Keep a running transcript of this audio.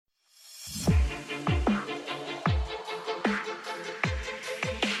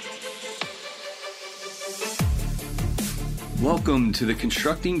Welcome to the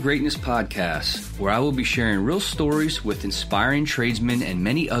Constructing Greatness podcast, where I will be sharing real stories with inspiring tradesmen and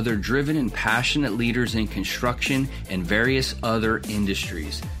many other driven and passionate leaders in construction and various other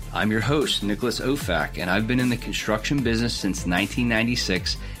industries. I'm your host, Nicholas Ofak, and I've been in the construction business since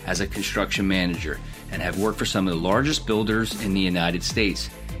 1996 as a construction manager and have worked for some of the largest builders in the United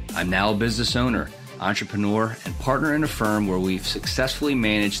States. I'm now a business owner, entrepreneur, and partner in a firm where we've successfully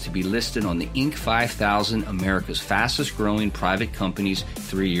managed to be listed on the Inc. 5000 America's fastest growing private companies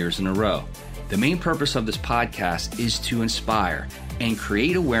 3 years in a row. The main purpose of this podcast is to inspire and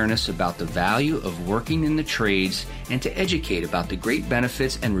create awareness about the value of working in the trades and to educate about the great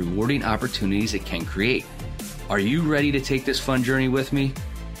benefits and rewarding opportunities it can create. Are you ready to take this fun journey with me?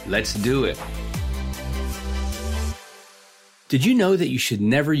 Let's do it. Did you know that you should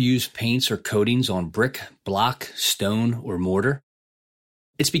never use paints or coatings on brick, block, stone, or mortar?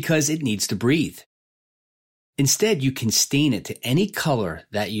 It's because it needs to breathe. Instead, you can stain it to any color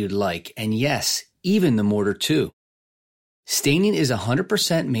that you'd like, and yes, even the mortar too. Staining is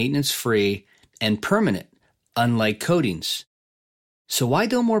 100% maintenance-free and permanent, unlike coatings. So why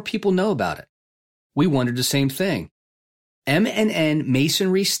don't more people know about it? We wondered the same thing. M&N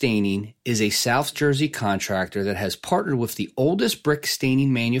Masonry Staining is a South Jersey contractor that has partnered with the oldest brick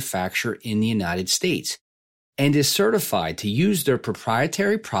staining manufacturer in the United States and is certified to use their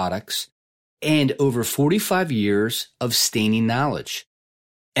proprietary products and over 45 years of staining knowledge.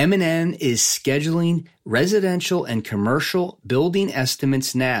 M&N is scheduling residential and commercial building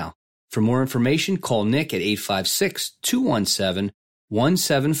estimates now. For more information, call Nick at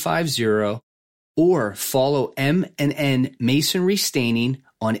 856-217-1750 or follow M&N Masonry Staining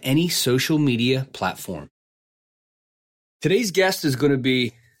on any social media platform. Today's guest is going to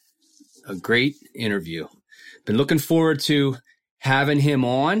be a great interview. Been looking forward to having him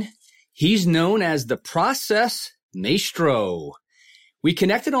on. He's known as the Process Maestro. We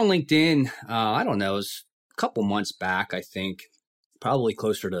connected on LinkedIn, it was a couple months back, I think, probably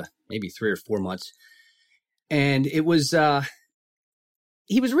closer to maybe 3 or 4 months. And it was,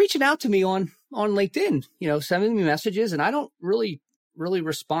 he was reaching out to me on LinkedIn, sending me messages, and I don't really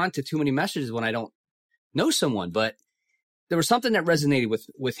respond to too many messages when I don't know someone, but there was something that resonated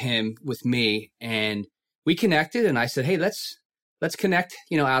with him, with me, and we connected, and I said, hey, let's connect,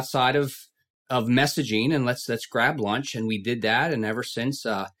 outside of messaging, and let's grab lunch. And we did that. And ever since,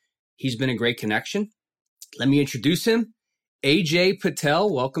 he's been a great connection. Let me introduce him. AJ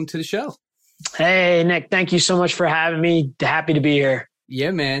Patel, welcome to the show. Hey, Nick, thank you so much for having me. Happy to be here.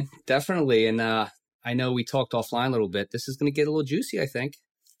 Yeah, man, definitely. And I know we talked offline a little bit. This is going to get a little juicy, I think.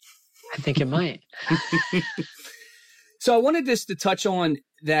 I think it might. So I wanted this to touch on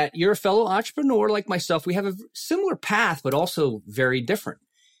that you're a fellow entrepreneur like myself. We have a similar path, but also very different.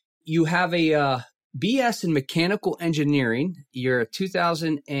 You have a BS in mechanical engineering. You're a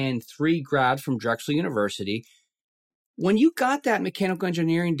 2003 grad from Drexel University. When you got that mechanical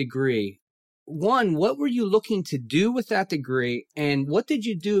engineering degree, one, what were you looking to do with that degree, and what did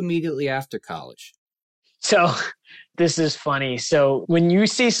you do immediately after college? So this is funny. So when you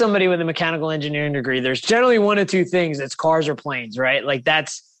see somebody with a mechanical engineering degree, there's generally one of two things. It's cars or planes, right? Like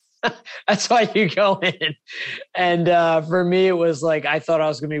that's why you go in. And for me, it was like, I thought I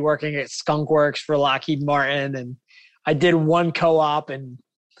was going to be working at Skunk Works for Lockheed Martin. And I did one co-op and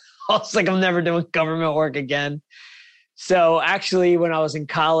I was like, I'm never doing government work again. So actually, when I was in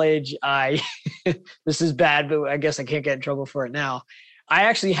college, this is bad, but I guess I can't get in trouble for it now. I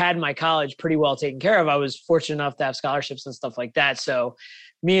actually had my college pretty well taken care of. I was fortunate enough to have scholarships and stuff like that. So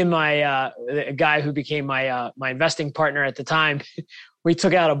me and my the guy who became my investing partner at the time, we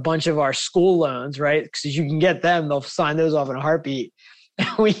took out a bunch of our school loans, right? Because you can get them, they'll sign those off in a heartbeat.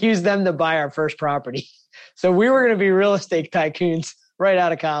 And we used them to buy our first property. So we were going to be real estate tycoons right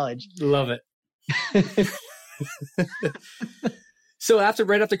out of college. Love it. So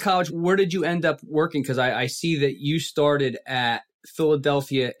right after college, where did you end up working? Because I see that you started at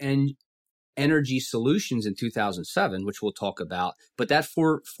Philadelphia Energy Solutions in 2007, which we'll talk about. But that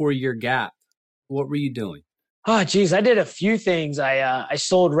four-year gap, what were you doing? Oh, geez, I did a few things. I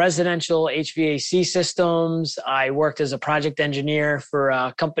sold residential HVAC systems. I worked as a project engineer for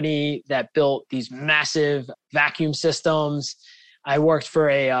a company that built these massive vacuum systems. I worked for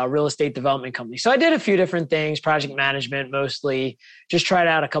a real estate development company. So I did a few different things, project management mostly, just tried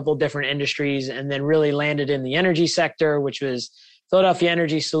out a couple of different industries, and then really landed in the energy sector, which was Philadelphia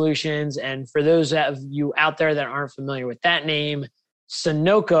Energy Solutions. And for those of you out there that aren't familiar with that name,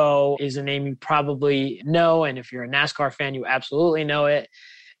 Sunoco is a name you probably know. And if you're a NASCAR fan, you absolutely know it.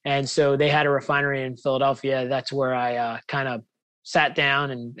 And so they had a refinery in Philadelphia. That's where I kind of sat down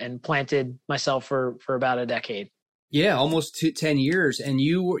and planted myself for about a decade. Yeah, almost 10 years. And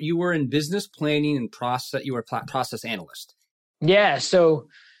you were in business planning and process. You were a process analyst. Yeah. So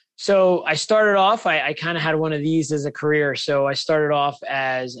I started off, I kind of had one of these as a career. So I started off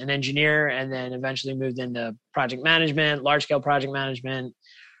as an engineer and then eventually moved into project management, large scale project management,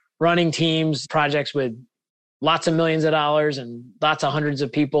 running teams, projects with lots of millions of dollars and lots of hundreds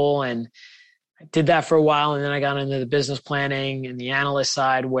of people. And I did that for a while. And then I got into the business planning and the analyst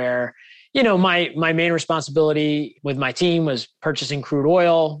side where, my main responsibility with my team was purchasing crude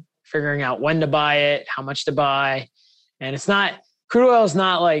oil, figuring out when to buy it, how much to buy. And crude oil is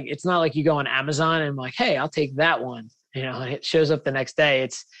not like you go on Amazon and like, hey, I'll take that one. It shows up the next day.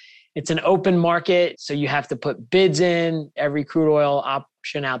 It's an open market. So you have to put bids in. Every crude oil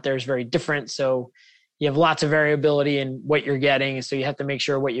option out there is very different. So you have lots of variability in what you're getting. So you have to make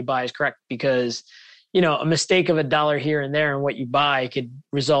sure what you buy is correct because, a mistake of $1 here and there in what you buy could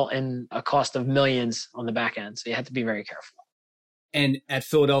result in a cost of millions on the back end. So you have to be very careful. And at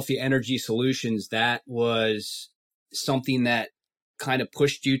Philadelphia Energy Solutions, that was something that kind of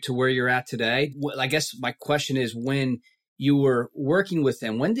pushed you to where you're at today. I guess my question is, when you were working with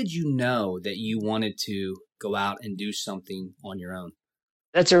them, when did you know that you wanted to go out and do something on your own?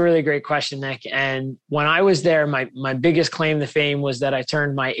 That's a really great question, Nick. And when I was there, my biggest claim to fame was that I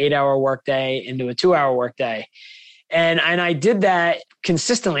turned my 8-hour workday into a 2-hour workday. And I did that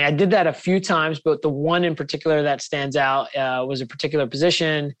consistently. I did that a few times, but the one in particular that stands out was a particular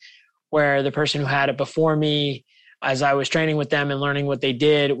position where the person who had it before me, as I was training with them and learning what they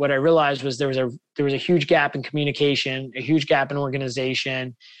did, what I realized was there was a huge gap in communication, a huge gap in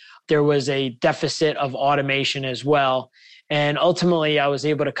organization. There was a deficit of automation as well. And ultimately, I was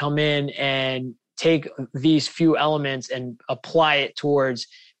able to come in and take these few elements and apply it towards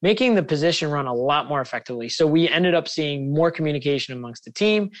making the position run a lot more effectively. So we ended up seeing more communication amongst the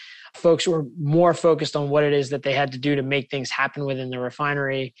team. Folks were more focused on what it is that they had to do to make things happen within the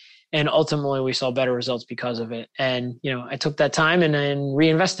refinery. And ultimately, we saw better results because of it. And, I took that time and then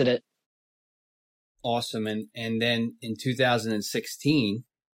reinvested it. Awesome. And then in 2016,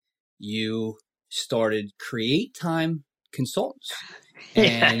 you started Create Time Consultants.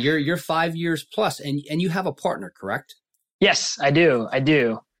 And you're 5 years plus, and you have a partner, correct? Yes, I do.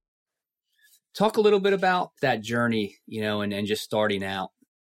 Talk a little bit about that journey, and just starting out.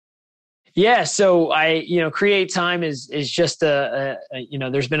 Yeah. So Create Time is just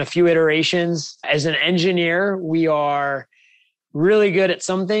there's been a few iterations. As an engineer, we are really good at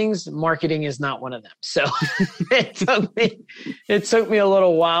some things. Marketing is not one of them. So it took me a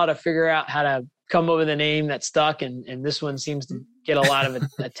little while to figure out how to come up with a name that stuck. And this one seems to get a lot of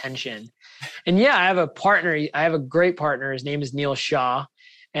attention. And yeah, I have a partner. I have a great partner. His name is Neil Shaw.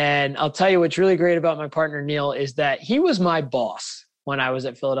 And I'll tell you what's really great about my partner, Neil, is that he was my boss when I was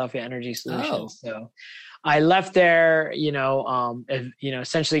at Philadelphia Energy Solutions. Oh. So I left there,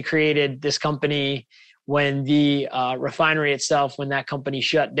 essentially created this company. When the refinery itself, when that company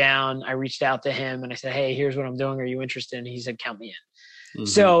shut down, I reached out to him and I said, hey, here's what I'm doing. Are you interested? And he said, count me in. Mm-hmm.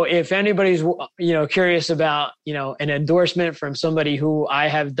 So if anybody's, curious about, an endorsement from somebody who I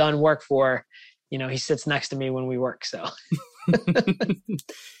have done work for, he sits next to me when we work. So.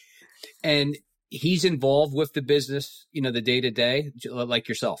 And he's involved with the business, the day to day, like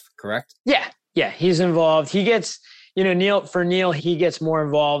yourself, correct? Yeah. He's involved. He gets, Neil, he gets more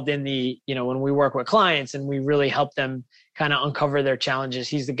involved in the, when we work with clients and we really help them kind of uncover their challenges.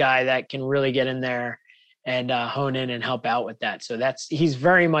 He's the guy that can really get in there and hone in and help out with that. So he's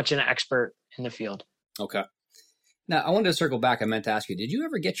very much an expert in the field. Okay. Now I wanted to circle back. I meant to ask you, did you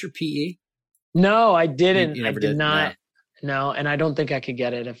ever get your PE? No, I didn't. You never did not. No. And I don't think I could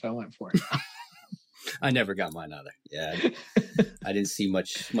get it if I went for it. I never got mine either. Yeah. I didn't see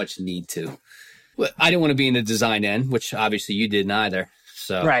much need to. Well, I didn't want to be in the design end, which obviously you didn't either.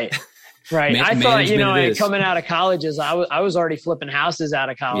 So Right. I thought, coming out of colleges, I was already flipping houses out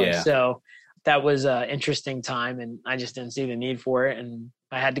of college. Yeah. So that was an interesting time and I just didn't see the need for it. And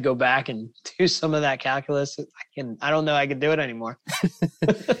I had to go back and do some of that calculus. I don't know I could do it anymore.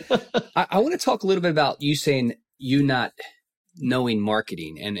 I want to talk a little bit about you saying you not knowing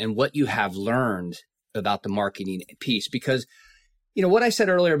marketing and what you have learned about the marketing piece, because what I said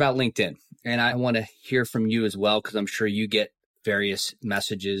earlier about LinkedIn, and I want to hear from you as well, because I'm sure you get various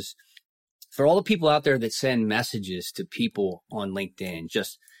messages. For all the people out there that send messages to people on LinkedIn,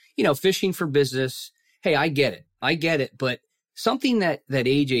 just, fishing for business. Hey, I get it. But something that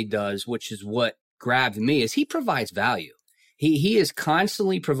AJ does, which is what grabbed me, is he provides value. He is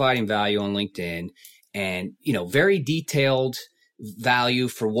constantly providing value on LinkedIn and, very detailed value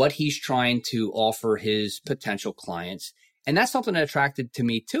for what he's trying to offer his potential clients. And that's something that attracted to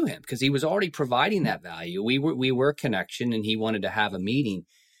me to him because he was already providing that value. We were a connection and he wanted to have a meeting.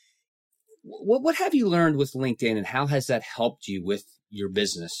 What have you learned with LinkedIn and how has that helped you with your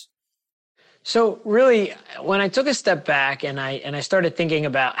business? So really, when I took a step back and I started thinking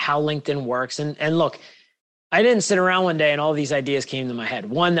about how LinkedIn works, and look, I didn't sit around one day and all these ideas came to my head.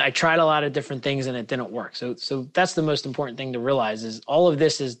 One, I tried a lot of different things and it didn't work. So that's the most important thing to realize is all of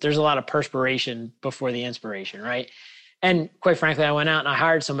this is there's a lot of perspiration before the inspiration, right? And quite frankly, I went out and I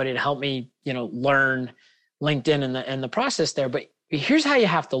hired somebody to help me, learn LinkedIn and the process there. But here's how you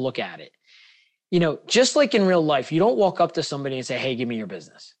have to look at it. Just like in real life, you don't walk up to somebody and say, "Hey, give me your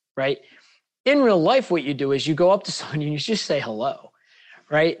business," right? In real life, what you do is you go up to somebody and you just say hello,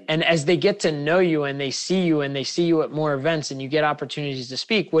 right? And as they get to know you and they see you at more events and you get opportunities to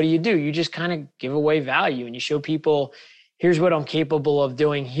speak, what do? You just kind of give away value and you show people, here's what I'm capable of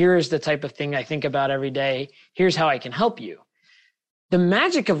doing. Here's the type of thing I think about every day. Here's how I can help you. The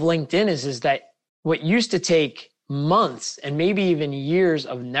magic of LinkedIn is that what used to take months and maybe even years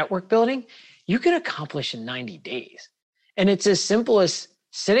of network building, you can accomplish in 90 days. And it's as simple as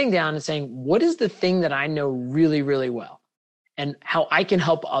sitting down and saying, what is the thing that I know really, really well and how I can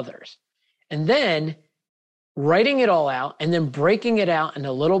help others? And then writing it all out and then breaking it out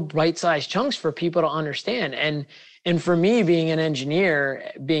into little bite-sized chunks for people to understand. And for me, being an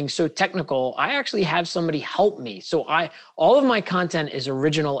engineer, being so technical, I actually have somebody help me. So all of my content is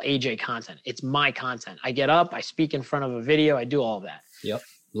original AJ content. It's my content. I get up, I speak in front of a video, I do all of that. Yep.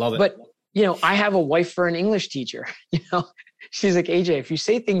 Love it. But, I have a wife for an English teacher, She's like, AJ, if you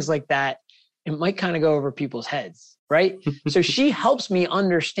say things like that, it might kind of go over people's heads, right? So she helps me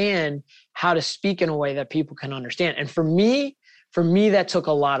understand how to speak in a way that people can understand. And for me, that took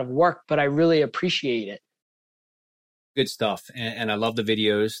a lot of work, but I really appreciate it. Good stuff. And I love the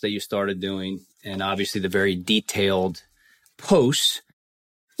videos that you started doing and obviously the very detailed posts.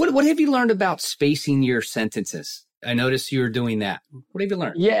 What have you learned about spacing your sentences? I noticed you were doing that. What have you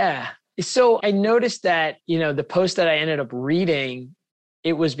learned? Yeah. So I noticed that, the post that I ended up reading,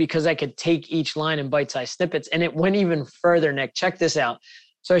 it was because I could take each line in bite-sized snippets and it went even further, Nick. Check this out.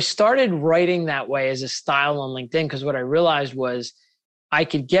 So I started writing that way as a style on LinkedIn because what I realized was I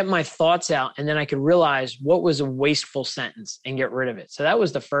could get my thoughts out and then I could realize what was a wasteful sentence and get rid of it. So that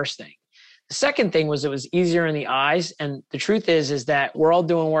was the first thing. The second thing was it was easier in the eyes. And the truth is that we're all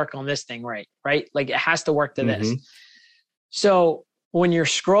doing work on this thing, right? Like it has to work to this. So when you're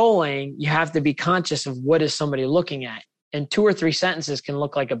scrolling, you have to be conscious of what is somebody looking at. And 2 or 3 sentences can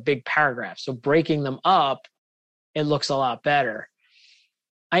look like a big paragraph. So breaking them up, it looks a lot better.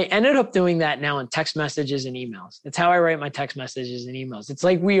 I ended up doing that now in text messages and emails. It's how I write my text messages and emails. It's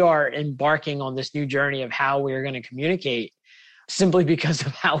like we are embarking on this new journey of how we're going to communicate simply because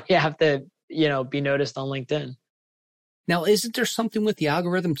of how we have to, be noticed on LinkedIn. Now, isn't there something with the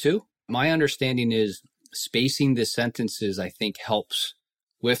algorithm too? My understanding is spacing the sentences, I think, helps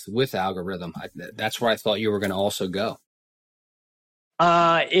with algorithm. That's where I thought you were going to also go.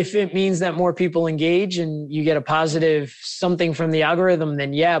 If it means that more people engage and you get a positive something from the algorithm,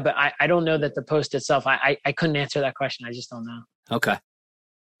 then yeah, but I don't know that the post itself, I couldn't answer that question. I just don't know. Okay.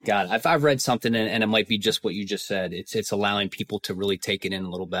 Got it. I've read something and it might be just what you just said. It's allowing people to really take it in a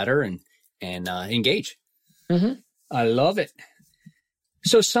little better and engage. Mm-hmm. I love it.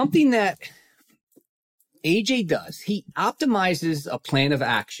 So something that AJ does, he optimizes a plan of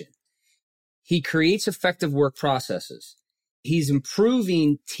action. He creates effective work processes. He's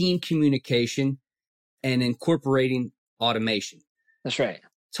improving team communication and incorporating automation. That's right.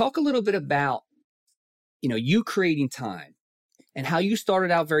 Talk a little bit about, you creating time and how you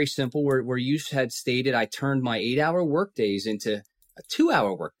started out very simple where you had stated, I turned my 8-hour workdays into a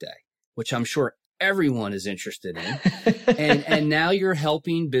 2-hour workday, which I'm sure everyone is interested in. and now you're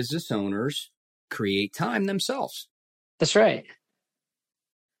helping business owners create time themselves. That's right.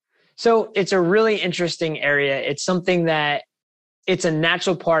 So it's a really interesting area. It's something that it's a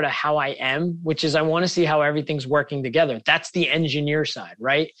natural part of how I am, which is I want to see how everything's working together. That's the engineer side,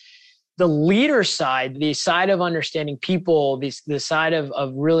 right? The leader side, the side of understanding people, the side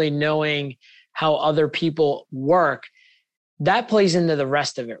of really knowing how other people work, that plays into the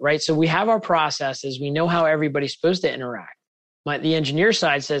rest of it, right? So we have our processes. We know how everybody's supposed to interact. The engineer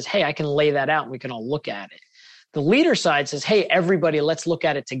side says, hey, I can lay that out and we can all look at it. The leader side says, hey, everybody, let's look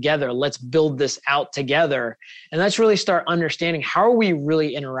at it together. Let's build this out together. And let's really start understanding how are we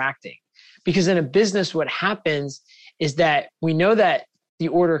really interacting? Because in a business, what happens is that we know that the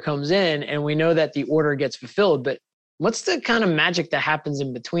order comes in and we know that the order gets fulfilled, but what's the kind of magic that happens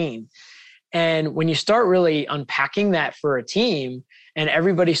in between? And when you start really unpacking that for a team and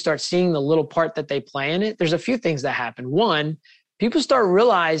everybody starts seeing the little part that they play in it, there's a few things that happen. One, people start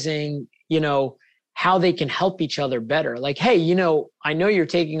realizing, how they can help each other better. Like, hey, I know you're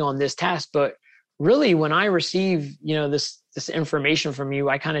taking on this task, but really when I receive, this information from you,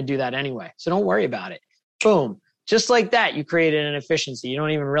 I kind of do that anyway. So don't worry about it. Boom. Just like that, you created an efficiency. You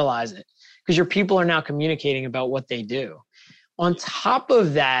don't even realize it because your people are now communicating about what they do. On top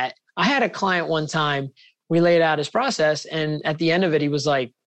of that, I had a client one time, we laid out his process, and at the end of it, he was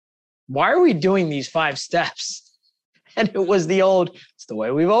like, why are we doing these 5 steps? And it was it's the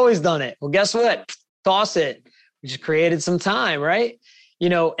way we've always done it. Well, guess what? Toss it. We just created some time, right?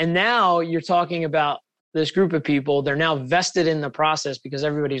 And now you're talking about this group of people. They're now vested in the process because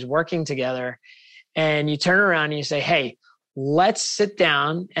everybody's working together. And you turn around and you say, hey, let's sit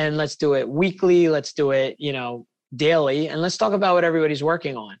down and let's do it weekly. Let's do it, daily. And let's talk about what everybody's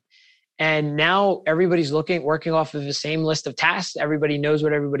working on. And now everybody's working off of the same list of tasks. Everybody knows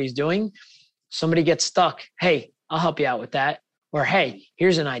what everybody's doing. Somebody gets stuck. Hey, I'll help you out with that. Or, hey,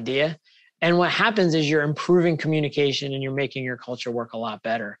 here's an idea. And what happens is you're improving communication and you're making your culture work a lot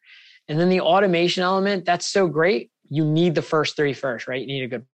better. And then the automation element, that's so great. You need the first 3 first, right? You need a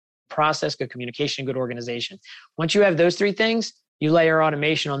good process, good communication, good organization. Once you have those 3 things, you layer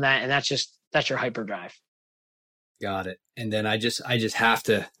automation on that, and that's your hyperdrive. Got it. And then I just have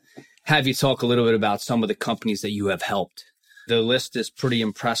to have you talk a little bit about some of the companies that you have helped. The list is pretty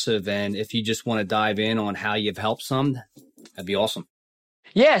impressive. And if you just want to dive in on how you've helped some, that'd be awesome.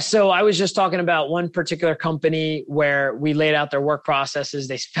 Yeah. So I was just talking about one particular company where we laid out their work processes.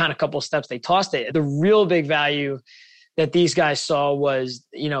 They found a couple of steps. They tossed it. The real big value that these guys saw was,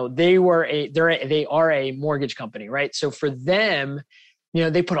 they are a mortgage company, right? So for them,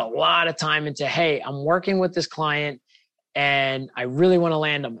 they put a lot of time into, hey, I'm working with this client and I really want to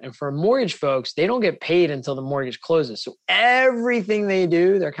land them. And for mortgage folks, they don't get paid until the mortgage closes. So everything they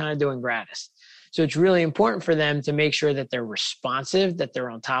do, they're kind of doing gratis. So it's really important for them to make sure that they're responsive, that they're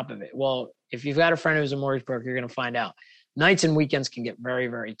on top of it. Well, if you've got a friend who's a mortgage broker, you're going to find out nights and weekends can get very,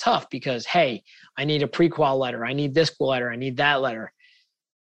 very tough because, hey, I need a pre-qual letter. I need this letter. I need that letter.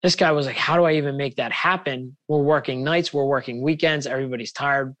 This guy was like, how do I even make that happen? We're working nights. We're working weekends. Everybody's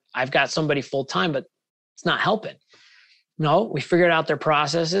tired. I've got somebody full time, but it's not helping. No, we figured out their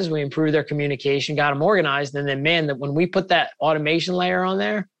processes. We improved their communication, got them organized. And then, man, that when we put that automation layer on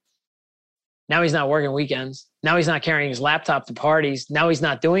there, now he's not working weekends. Now he's not carrying his laptop to parties. Now he's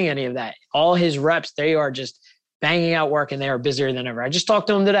not doing any of that. All his reps, they are just banging out work and they are busier than ever. I just talked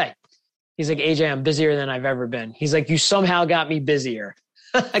to him today. He's like, AJ, I'm busier than I've ever been. He's like, you somehow got me busier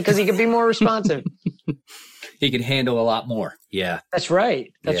because he can be more responsive. He can handle a lot more. Yeah. That's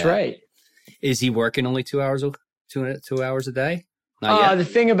right. That's right. Is he working only 2 hours a day? The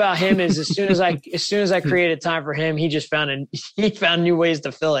thing about him is as soon as I created time for him, he just found new ways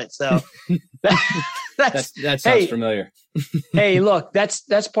to fill it. So that sounds familiar. Hey, look,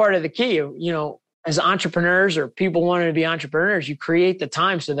 that's part of the key. As entrepreneurs or people wanting to be entrepreneurs, you create the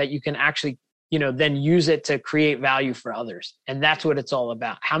time so that you can actually, then use it to create value for others. And that's what it's all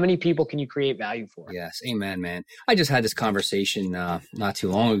about. How many people can you create value for? Yes. Amen, man. I just had this conversation not too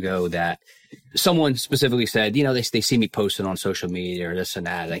long ago that someone specifically said, they see me posting on social media or this and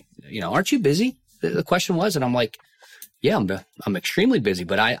that. Like, aren't you busy? The question was, and I'm like, yeah, I'm extremely busy,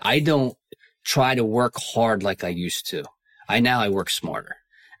 but I don't try to work hard like I used to. I work smarter.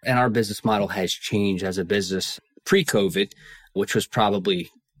 And our business model has changed as a business pre-COVID, which was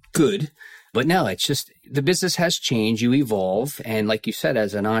probably good. But no, it's just the business has changed. You evolve. And like you said,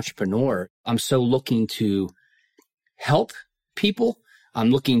 as an entrepreneur, I'm so looking to help people.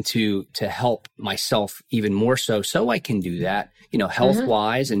 I'm looking to help myself even more so I can do that,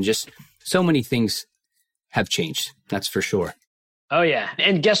 health-wise, and just so many things have changed. That's for sure. Oh, yeah.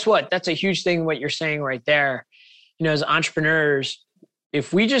 And guess what? That's a huge thing, what you're saying right there. As entrepreneurs,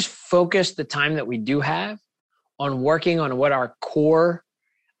 if we just focus the time that we do have on working on what our core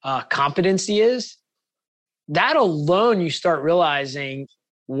competency is, that alone, you start realizing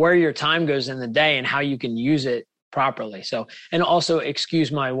where your time goes in the day and how you can use it properly. So, and also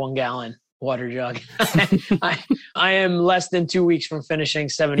excuse my 1 gallon water jug. I am less than 2 weeks from finishing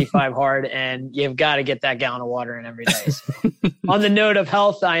 75 hard, and you've got to get that gallon of water in every day. So, on the note of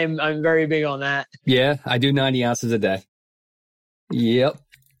health, I'm very big on that. Yeah, I do 90 ounces a day. Yep.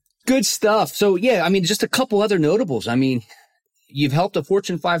 Good stuff. So yeah, just a couple other notables. You've helped a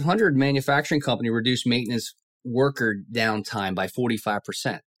Fortune 500 manufacturing company reduce maintenance worker downtime by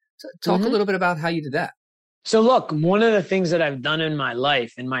 45%. So talk a little bit about how you did that. So look, one of the things that I've done in my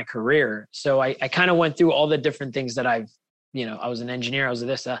life, in my career, so I kind of went through all the different things that I was an engineer, I was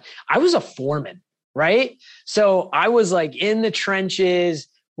this, I was a foreman. right? So I was like in the trenches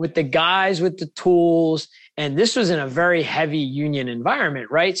with the guys with the tools. And this was in a very heavy union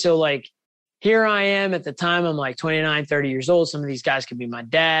environment, right? So like here I am at the time, I'm like 29, 30 years old. Some of these guys could be my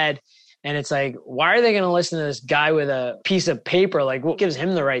dad. And it's like, why are they going to listen to this guy with a piece of paper? Like, what gives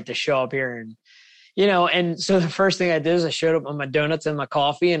him the right to show up here? And, and so the first thing I did is I showed up on my donuts and my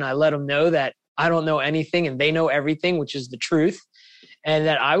coffee, and I let them know that I don't know anything and they know everything, which is the truth, and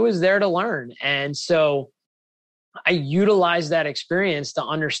that I was there to learn. And so I utilized that experience to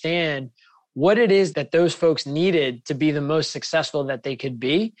understand what it is that those folks needed to be the most successful that they could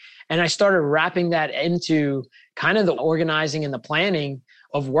be. And I started wrapping that into kind of the organizing and the planning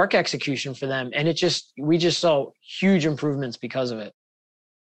of work execution for them. And we just saw huge improvements because of it.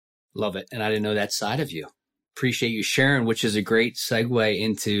 Love it. And I didn't know that side of you. Appreciate you sharing, which is a great segue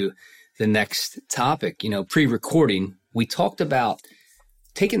into the next topic. Pre-recording, we talked about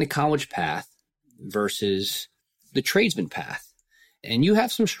taking the college path versus the tradesman path. And you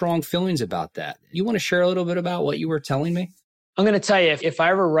have some strong feelings about that. You want to share a little bit about what you were telling me? I'm going to tell you, if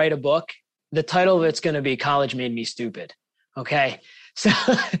I ever write a book, the title of it's going to be College Made Me Stupid. Okay. So,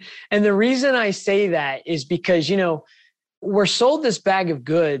 and the reason I say that is because, we're sold this bag of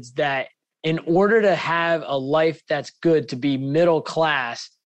goods that in order to have a life that's good, to be middle class,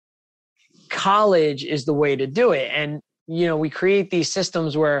 college is the way to do it. And, we create these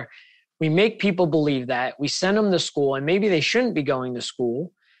systems where we make people believe that, we send them to school, and maybe they shouldn't be going to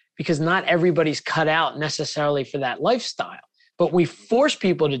school because not everybody's cut out necessarily for that lifestyle. But we force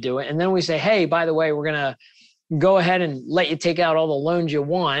people to do it. And then we say, hey, by the way, we're going to go ahead and let you take out all the loans you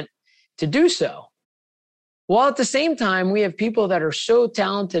want to do so. While at the same time, we have people that are so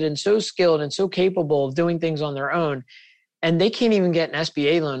talented and so skilled and so capable of doing things on their own, and they can't even get an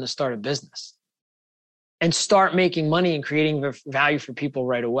SBA loan to start a business and start making money and creating value for people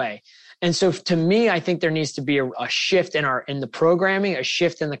right away. And so to me, I think there needs to be a shift in the programming, a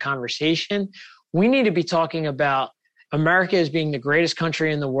shift in the conversation. We need to be talking about America as being the greatest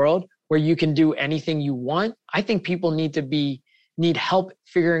country in the world where you can do anything you want. I think people need help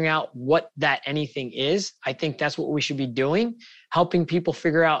figuring out what that anything is. I think that's what we should be doing, helping people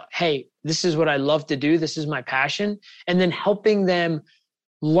figure out, hey, this is what I love to do. This is my passion. And then helping them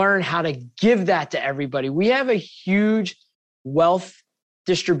learn how to give that to everybody. We have a huge wealth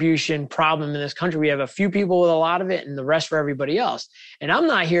distribution problem in this country. We have a few people with a lot of it and the rest for everybody else. And I'm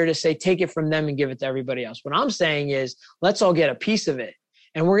not here to say, take it from them and give it to everybody else. What I'm saying is, let's all get a piece of it.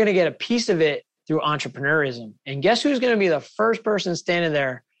 And we're going to get a piece of it through entrepreneurism. And guess who's going to be the first person standing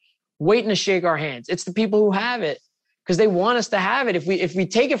there waiting to shake our hands? It's the people who have it, because they want us to have it. If we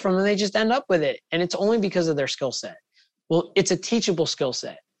take it from them, they just end up with it. And it's only because of their skill set. Well, it's a teachable skill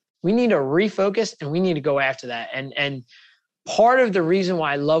set. We need to refocus and we need to go after that. And part of the reason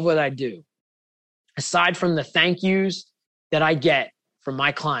why I love what I do, aside from the thank yous that I get from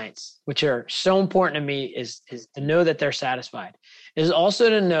my clients, which are so important to me, is to know that they're satisfied, is also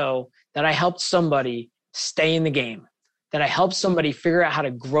to know that I helped somebody stay in the game, that I helped somebody figure out how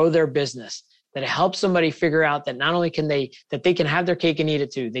to grow their business, that I helped somebody figure out that not only can they can have their cake and eat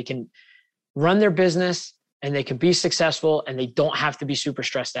it too, they can run their business and they can be successful and they don't have to be super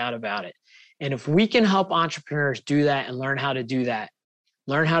stressed out about it. And if we can help entrepreneurs do that and learn how to do that,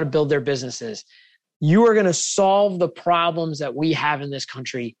 learn how to build their businesses, you are going to solve the problems that we have in this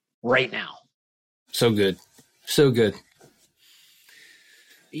country right now. So good. So good.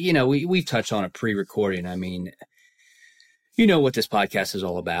 We've touched on it pre-recording. I mean, what this podcast is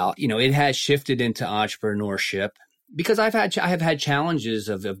all about. It has shifted into entrepreneurship because I have had challenges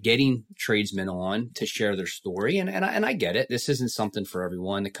of getting tradesmen on to share their story. And I get it. This isn't something for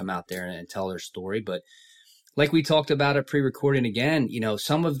everyone to come out there and tell their story. But like we talked about it pre-recording again,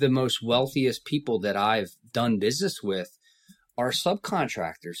 some of the most wealthiest people that I've done business with are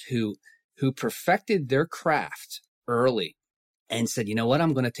subcontractors who perfected their craft early and said, you know what,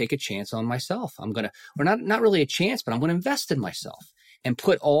 I'm going to take a chance on myself. Or not really a chance, but I'm going to invest in myself and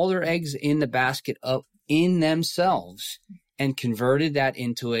put all their eggs in the basket of in themselves and converted that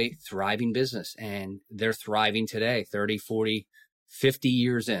into a thriving business. And they're thriving today, 30, 40, 50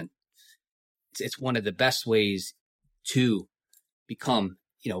 years in. It's one of the best ways to become,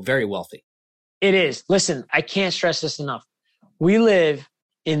 very wealthy. It is. Listen, I can't stress this enough. We live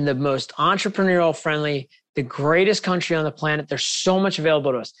in the most entrepreneurial friendly, the greatest country on the planet. There's so much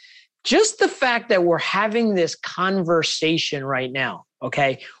available to us. Just the fact that we're having this conversation right now,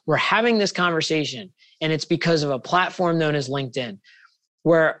 okay? We're having this conversation, and it's because of a platform known as LinkedIn,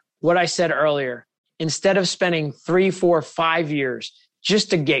 where what I said earlier, instead of spending 3, 4, 5 years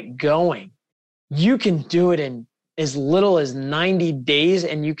just to get going, you can do it in as little as 90 days,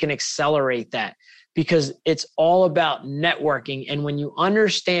 and you can accelerate that. because it's all about networking. And when you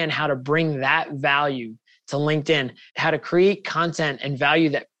understand how to bring that value to LinkedIn, how to create content and value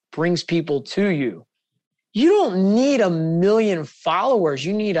that brings people to you, you don't need 1 million followers.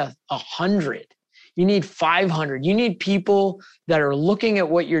 You need 100. You need 500. You need people that are looking at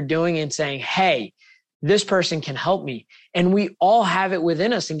what you're doing and saying, hey, this person can help me. And we all have it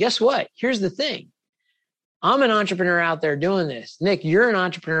within us. And guess what? Here's the thing. I'm an entrepreneur out there doing this. Nick, you're an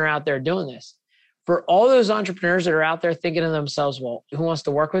entrepreneur out there doing this. For all those entrepreneurs that are out there thinking to themselves, well, who wants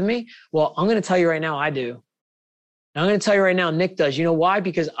to work with me? Well, I'm going to tell you right now, I do. And I'm going to tell you right now, Nick does. You know why?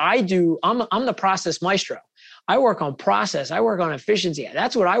 Because I'm the process maestro. I work on process. I work on efficiency.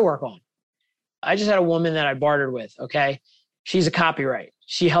 That's what I work on. I just had a woman that I bartered with, okay? She's a copyright.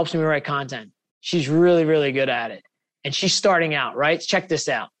 She helps me write content. She's really, really good at it. And she's starting out, right? Check this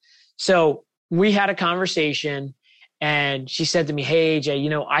out. So we had a conversation and she said to me, hey,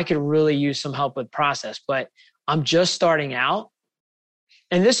 AJ, I could really use some help with process, but I'm just starting out.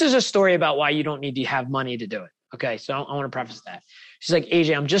 And this is a story about why you don't need to have money to do it. Okay, so I want to preface that. She's like,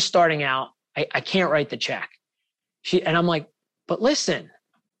 AJ, I'm just starting out. I can't write the check. And I'm like, but listen,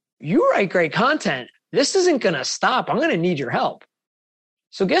 you write great content. This isn't going to stop. I'm going to need your help.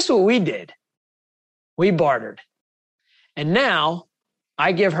 So guess what we did? We bartered. And now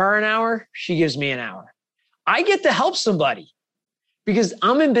I give her an hour. She gives me an hour. I get to help somebody because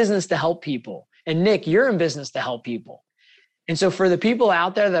I'm in business to help people. And Nick, you're in business to help people. And so for the people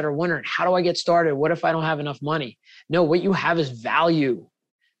out there that are wondering, how do I get started? What if I don't have enough money? No, what you have is value.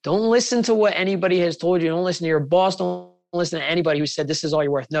 Don't listen to what anybody has told you. Don't listen to your boss. Don't listen to anybody who said this is all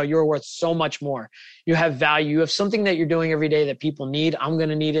you're worth. No, you're worth so much more. You have value. You have something that you're doing every day that people need. I'm going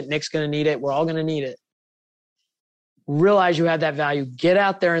to need it. Nick's going to need it. We're all going to need it. Realize you have that value. Get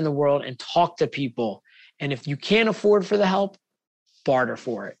out there in the world and talk to people. And if you can't afford for the help, barter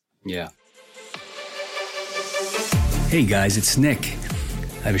for it. Yeah. Hey guys, it's Nick.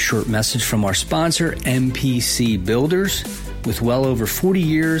 I have a short message from our sponsor, MPC Builders. With well over 40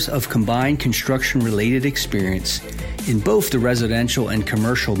 years of combined construction-related experience in both the residential and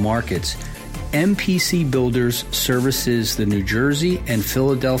commercial markets, MPC Builders services the New Jersey and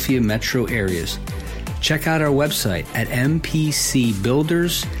Philadelphia metro areas. Check out our website at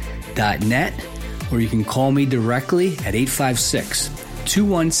mpcbuilders.net, or you can call me directly at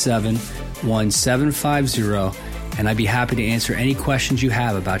 856-217-1750, and I'd be happy to answer any questions you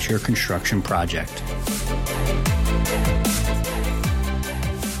have about your construction project.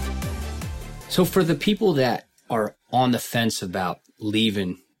 So for the people that are on the fence about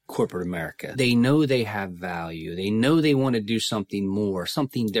leaving corporate America, they know they have value. They know they want to do something more,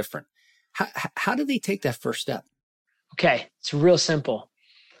 something different. How do they take that first step? Okay, it's real simple.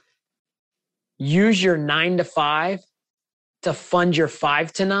 Use your 9 to 5 to fund your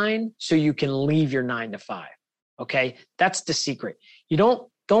 5 to 9 so you can leave your 9 to 5. Okay, that's the secret. You don't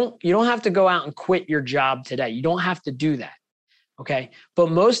have to go out and quit your job today. You don't have to do that. Okay,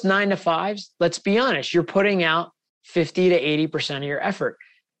 but most 9 to 5s, let's be honest, you're putting out 50 to 80% of your effort.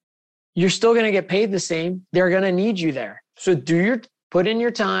 You're still going to get paid the same. They're going to need you there. So put in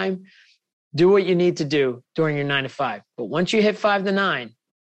your time, do what you need to do during your 9 to 5. But once you hit 5 to 9,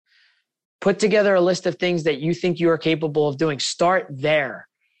 put together a list of things that you think you are capable of doing. Start there.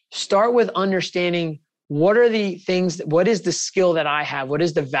 Start with understanding what are the things, what is the skill that I have? What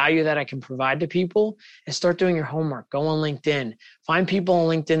is the value that I can provide to people? And start doing your homework. Go on LinkedIn. Find people on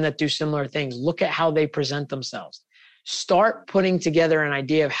LinkedIn that do similar things. Look at how they present themselves. Start putting together an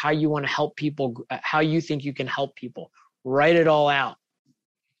idea of how you want to help people, how you think you can help people. Write it all out.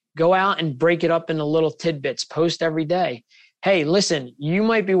 Go out and break it up into little tidbits. Post every day. Hey, listen, you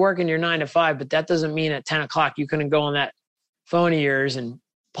might be working your 9 to 5, but that doesn't mean at 10 o'clock you couldn't go on that phone of yours and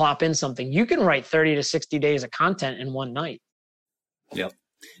plop in something. You can write 30 to 60 days of content in one night. Yep.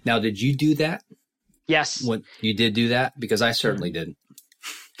 Now, did you do that? Yes. You did do that? Because I certainly didn't.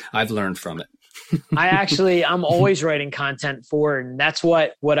 I've learned from it. I'm always writing content forward. And that's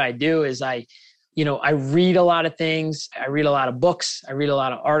what I do is I read a lot of things. I read a lot of books. I read a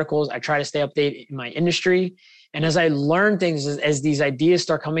lot of articles. I try to stay updated in my industry. And as I learn things, as these ideas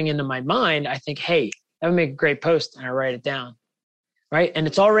start coming into my mind, I think, hey, that would make a great post. And I write it down. Right. And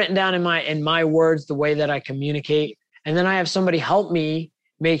it's all written down in my words, the way that I communicate. And then I have somebody help me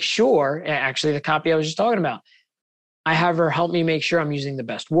make sure, actually the copy I was just talking about, I have her help me make sure I'm using the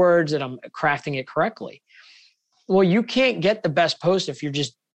best words, that I'm crafting it correctly. Well, you can't get the best post if you're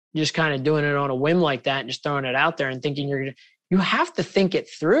just kind of doing it on a whim like that and just throwing it out there and thinking you have to think it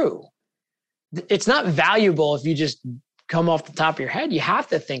through. It's not valuable if you just come off the top of your head. You have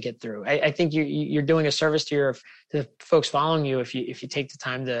to think it through. I think you're doing a service to the folks following you if you take the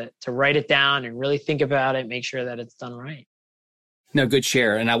time to write it down and really think about it, make sure that it's done right. No, good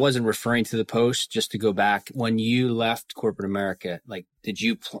share. And I wasn't referring to the post, just to go back. When you left corporate America, like, did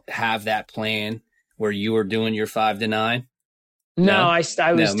you have that plan where you were doing your 5 to 9? No, I was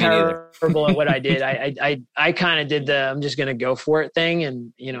terrible at what I did. I kind of did the I'm just going to go for it thing.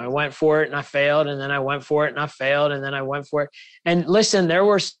 And, I went for it and I failed. And then I went for it and I failed. And then I went for it. And listen, there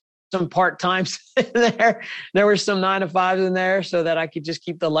were some part-times in there. There were some 9 to 5s in there so that I could just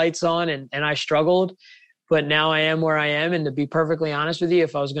keep the lights on. And I struggled. But now I am where I am. And to be perfectly honest with you,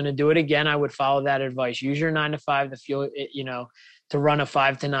 if I was going to do it again, I would follow that advice. Use your 9 to 5 to fuel, to run a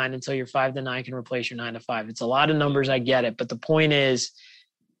 5 to 9 until your 5 to 9 can replace your 9 to 5. It's a lot of numbers. I get it. But the point is,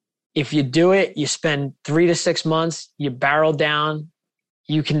 if you do it, you spend 3 to 6 months, you barrel down,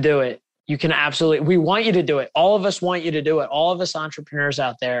 you can do it. You can absolutely, we want you to do it. All of us want you to do it. All of us entrepreneurs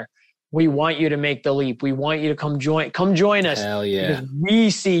out there, we want you to make the leap. We want you to come join us. Hell yeah. Because we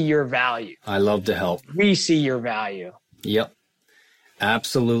see your value. I love to help. We see your value. Yep.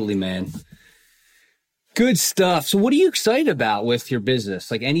 Absolutely, man. Good stuff. So what are you excited about with your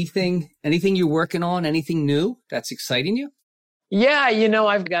business? Like anything you're working on, anything new that's exciting you? Yeah,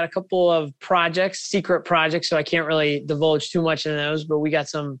 I've got a couple of projects, secret projects, so I can't really divulge too much in those, but we got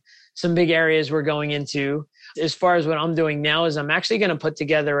some big areas we're going into. As far as what I'm doing now is I'm actually going to put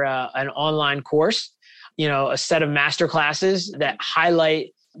together an online course, a set of master classes that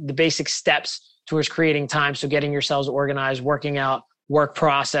highlight the basic steps towards creating time. So getting yourselves organized, working out work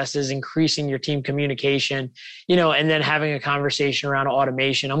processes, increasing your team communication, and then having a conversation around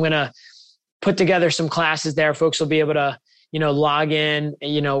automation. I'm going to put together some classes there. Folks will be able to, log in.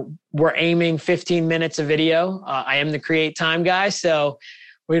 We're aiming 15 minutes of video. I am the create time guy, so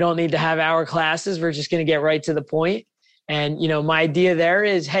we don't need to have hour classes. We're just going to get right to the point. And, my idea there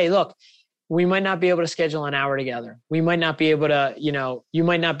is, hey, look, we might not be able to schedule an hour together. We might not be able to, you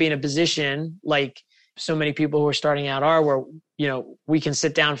might not be in a position like so many people who are starting out are where, we can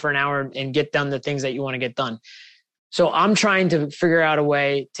sit down for an hour and get done the things that you want to get done. So I'm trying to figure out a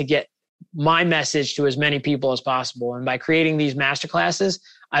way to get my message to as many people as possible. And by creating these masterclasses,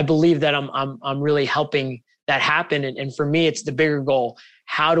 I believe that I'm really helping that happen. And for me, it's the bigger goal.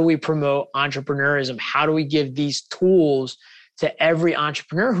 How do we promote entrepreneurism? How do we give these tools to every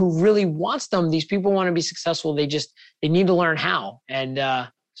entrepreneur who really wants them? These people want to be successful. They need to learn how. And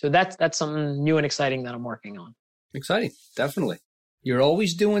so that's something new and exciting that I'm working on. Exciting. Definitely. You're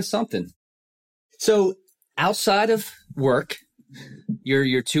always doing something. So outside of work, your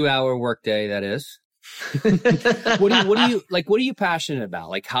 2-hour workday, that is, what are you passionate about?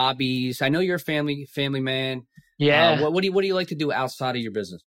 Like hobbies? I know you're a family man. Yeah. What do you like to do outside of your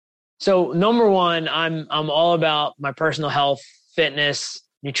business? So number one, I'm all about my personal health, fitness,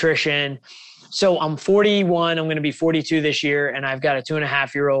 nutrition. So I'm 41. I'm going to be 42 this year, and I've got a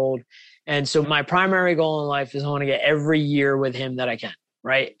 2.5-year-old. And so my primary goal in life is I want to get every year with him that I can,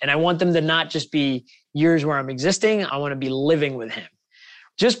 right? And I want them to not just be years where I'm existing. I want to be living with him.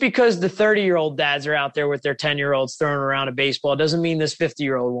 Just because the 30-year-old dads are out there with their 10-year-olds throwing around a baseball doesn't mean this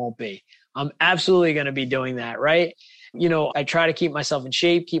 50-year-old won't be. I'm absolutely going to be doing that, right? I try to keep myself in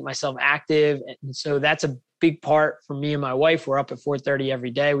shape, keep myself active. And so that's a big part for me and my wife. We're up at 4:30 every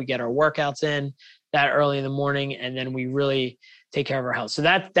day. We get our workouts in that early in the morning, and then we really take care of our health. So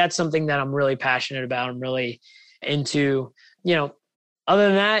that's something that I'm really passionate about. I'm really into, other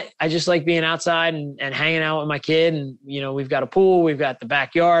than that, I just like being outside and hanging out with my kid. And, we've got a pool, we've got the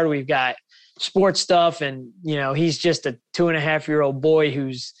backyard, we've got sports stuff. And, he's just a 2.5-year-old boy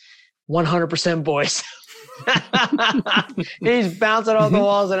who's 100% boys. He's bouncing off the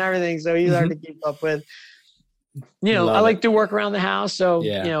walls and everything. So he's hard to keep up with. I like to work around the house. So,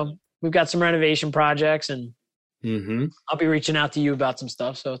 we've got some renovation projects, and I'll be reaching out to you about some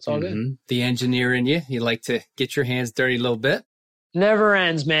stuff. So it's all good. The engineer in you like to get your hands dirty a little bit. Never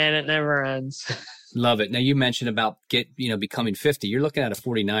ends, man. It never ends. Love it. Now you mentioned about becoming 50. You're looking at a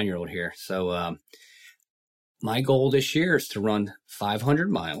 49-year-old here. So my goal this year is to run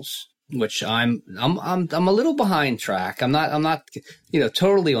 500 miles, which I'm a little behind track. I'm not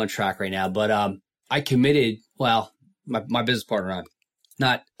totally on track right now, but I committed. Well, my business partner and I'm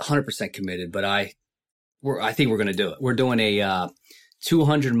not 100% committed, but I think we're going to do it. We're doing a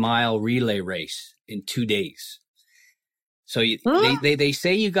 200-mile relay race in 2 days. So they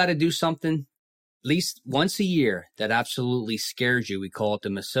say you got to do something at least once a year that absolutely scares you. We call it the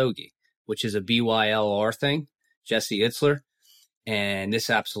Misogi, which is a BYLR thing, Jesse Itzler. And this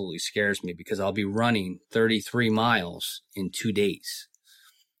absolutely scares me because I'll be running 33 miles in 2 days.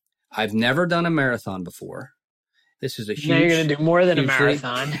 I've never done a marathon before. This is a huge. Now you're going to do more than a league.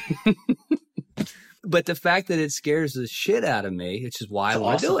 marathon. But the fact that it scares the shit out of me, which is why I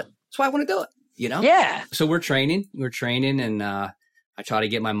want to do it. That's why I want to do it. You know? Yeah. So we're training, and I try to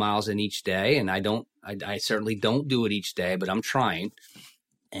get my miles in each day, and I certainly don't do it each day, but I'm trying.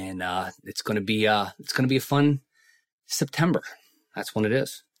 And it's going to be a fun September. That's when it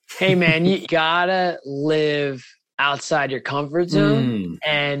is. Hey man, you gotta live outside your comfort zone,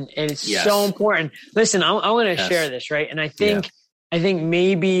 and it's so important. Listen, I want to share this, right? And I think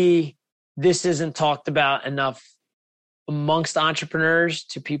maybe this isn't talked about enough amongst entrepreneurs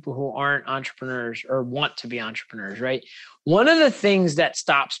to people who aren't entrepreneurs or want to be entrepreneurs, right? One of the things that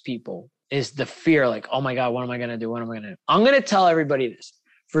stops people is the fear, like, oh my God, what am I going to do? What am I going to do? I'm going to tell everybody this.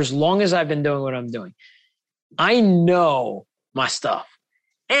 For as long as I've been doing what I'm doing, I know my stuff.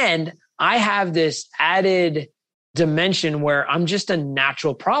 And I have this added dimension where I'm just a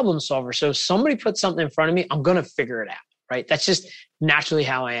natural problem solver. So if somebody puts something in front of me, I'm going to figure it out, right? That's just naturally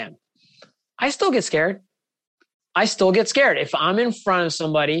how I am. I still get scared. If I'm in front of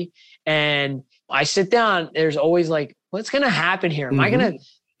somebody and I sit down, there's always like, what's going to happen here? Am I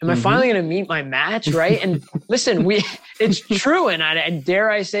finally going to meet my match? Right. And listen, it's true. And I dare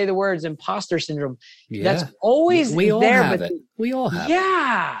I say the words imposter syndrome. Yeah. That's always we all there. Have it. We all have it.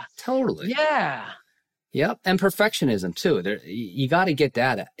 Yeah. Totally. Yeah. Yep. And perfectionism too. You got to get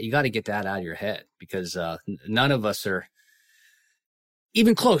that. You got to get that out of your head because none of us are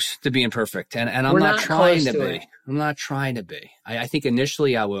even close to being perfect. And I'm not trying to be. I'm not trying to be. I think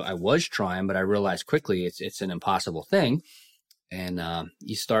initially I was trying, but I realized quickly it's an impossible thing. And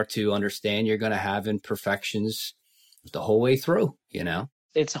you start to understand you're going to have imperfections the whole way through, you know?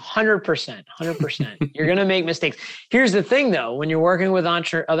 It's 100%. You're going to make mistakes. Here's the thing, though. When you're working with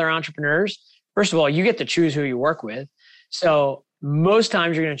other entrepreneurs, first of all, you get to choose who you work with. So most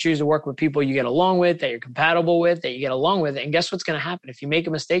times you're going to choose to work with people you get along with, that you're compatible with, that you get along with. And guess what's going to happen? If you make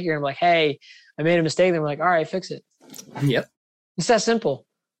a mistake, you're going to be like, hey, I made a mistake. Then we're like, all right, fix it. Yep. It's that simple.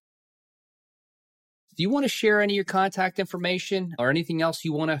 Do you want to share any of your contact information or anything else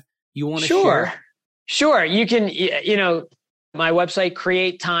you want to share? Sure. You can, my website,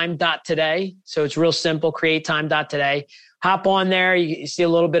 createtime.today. So it's real simple, createtime.today. Hop on there. You see a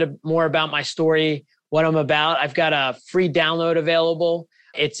little bit more about my story, what I'm about. I've got a free download available.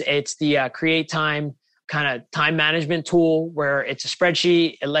 It's the Create Time kind of time management tool where it's a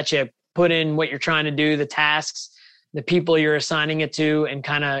spreadsheet. It lets you put in what you're trying to do, the tasks, the people you're assigning it to, and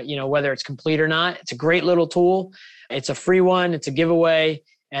kind of, whether it's complete or not. It's a great little tool. It's a free one. It's a giveaway.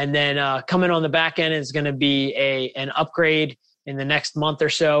 And then coming on the back end is going to be an upgrade in the next month or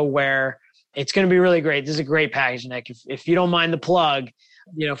so where it's going to be really great. This is a great package, Nick. If you don't mind the plug,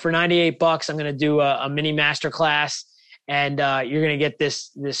 for $98, I'm going to do a mini masterclass, and you're going to get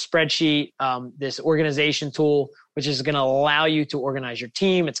this spreadsheet, this organization tool, which is going to allow you to organize your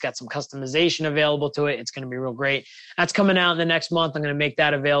team. It's got some customization available to it. It's going to be real great. That's coming out in the next month. I'm going to make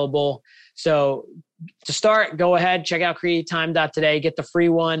that available. So to start, go ahead, check out createtime.today, get the free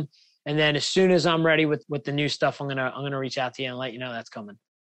one. And then as soon as I'm ready with the new stuff, I'm going to reach out to you and let you know that's coming.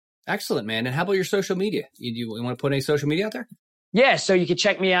 Excellent, man. And how about your social media? You want to put any social media out there? Yeah. So you can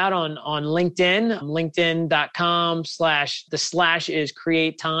check me out on LinkedIn, linkedin.com/ the / is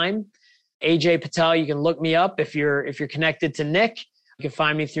Create Time. AJ Patel, you can look me up if you're connected to Nick. You can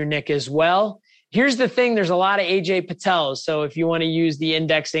find me through Nick as well. Here's the thing, there's a lot of AJ Patels. So if you want to use the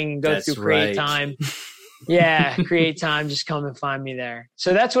indexing and go through Create Time, Create Time, just come and find me there.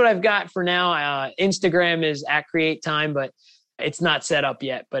 So that's what I've got for now. Instagram is @Create Time, but it's not set up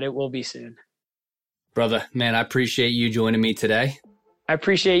yet, but it will be soon. Brother, man, I appreciate you joining me today. I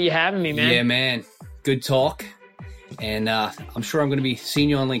appreciate you having me, man. Yeah, man. Good talk. And I'm sure I'm going to be seeing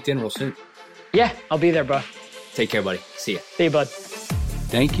you on LinkedIn real soon. Yeah, I'll be there, bro. Take care, buddy. See ya. See you, bud.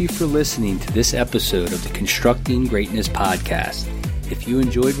 Thank you for listening to this episode of the Constructing Greatness podcast. If you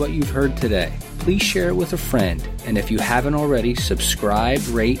enjoyed what you've heard today, please share it with a friend. And if you haven't already, subscribe,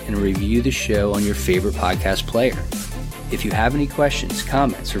 rate, and review the show on your favorite podcast player. If you have any questions,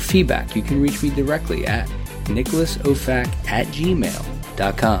 comments, or feedback, you can reach me directly at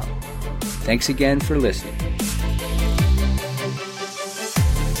nicholasofac@gmail.com. Thanks again for listening.